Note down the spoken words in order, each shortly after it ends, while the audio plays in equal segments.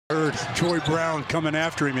Troy Brown coming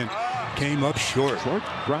after him and came up short. Troy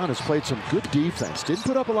Brown has played some good defense. Didn't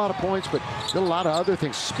put up a lot of points, but did a lot of other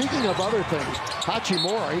things. Speaking of other things,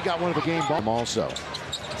 Hachimura, he got one of the game balls also.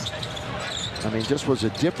 I mean, just was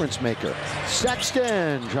a difference maker.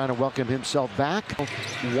 Sexton trying to welcome himself back.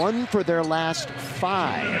 1 for their last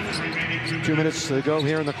 5. 2 minutes to go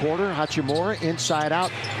here in the quarter. Hachimura inside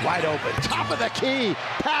out, wide open, top of the key.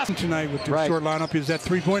 Pass tonight with the short lineup is that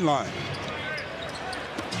three-point line.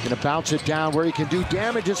 Gonna bounce it down where he can do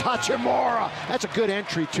damage is Hachimura. That's a good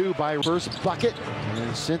entry too by first bucket.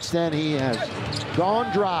 And since then he has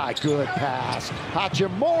gone dry. Good pass.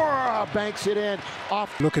 Hachimura banks it in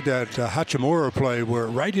off. Look at that Hachimura play where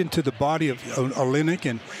right into the body of Olynyk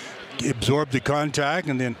and absorbed the contact,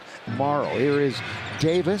 and then Morrow. Here is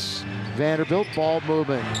Davis. Vanderbilt ball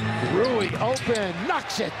movement. Rui open,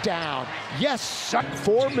 knocks it down. Yes, sir.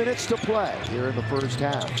 4 minutes to play here in the first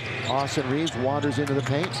half. Austin Reeves wanders into the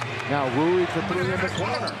paint. Now Rui for 3 in the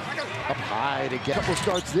corner. Up high to get a couple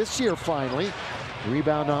starts this year finally.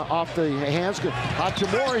 Rebound off the hands.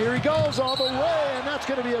 Hachimura, here he goes all the way, and that's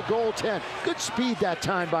going to be a goaltend. Good speed that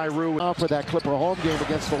time by Rui. For that Clipper home game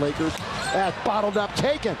against the Lakers. That bottled up,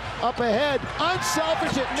 taken, up ahead,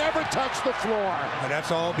 unselfish, it never touched the floor. And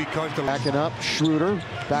that's all because the backing up, Schroeder,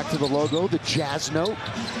 back to the logo, the jazz note.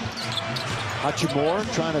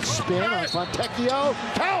 Hachimura trying to spin on Fontecchio,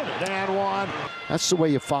 counted and 1. That's the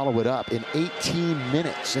way you follow it up in 18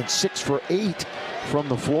 minutes and 6 for 8 from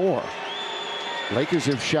the floor. Lakers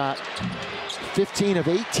have shot 15 of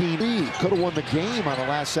 18. Could have won the game on a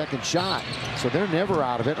last-second shot. So they're never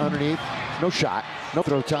out of it. Underneath, no shot, no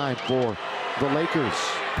throw time for the Lakers.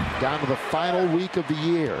 Down to the final week of the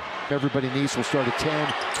year. Everybody in the East will start at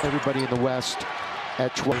 10. Everybody in the West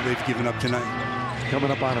at 12. They've given up tonight.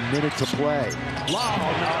 Coming up on a minute to play.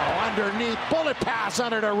 Oh, no, underneath, bullet pass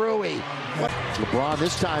under to Rui. LeBron,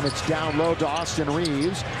 this time it's down low to Austin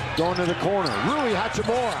Reeves. Going to the corner. Rui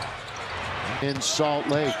Hachimura. In Salt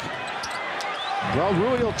Lake. Well,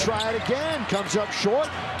 Rui will try it again. Comes up short,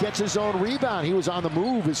 gets his own rebound. He was on the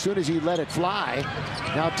move as soon as he let it fly.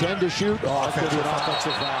 Now 10 to shoot. Oh, it's going to be an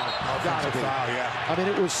offensive foul. Gotta be. Foul, yeah. I mean,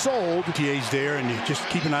 it was sold. TA's there, and you just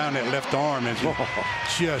keep an eye on that left arm as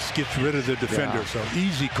he just gets rid of the defender. Yeah. So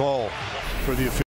easy call for the official.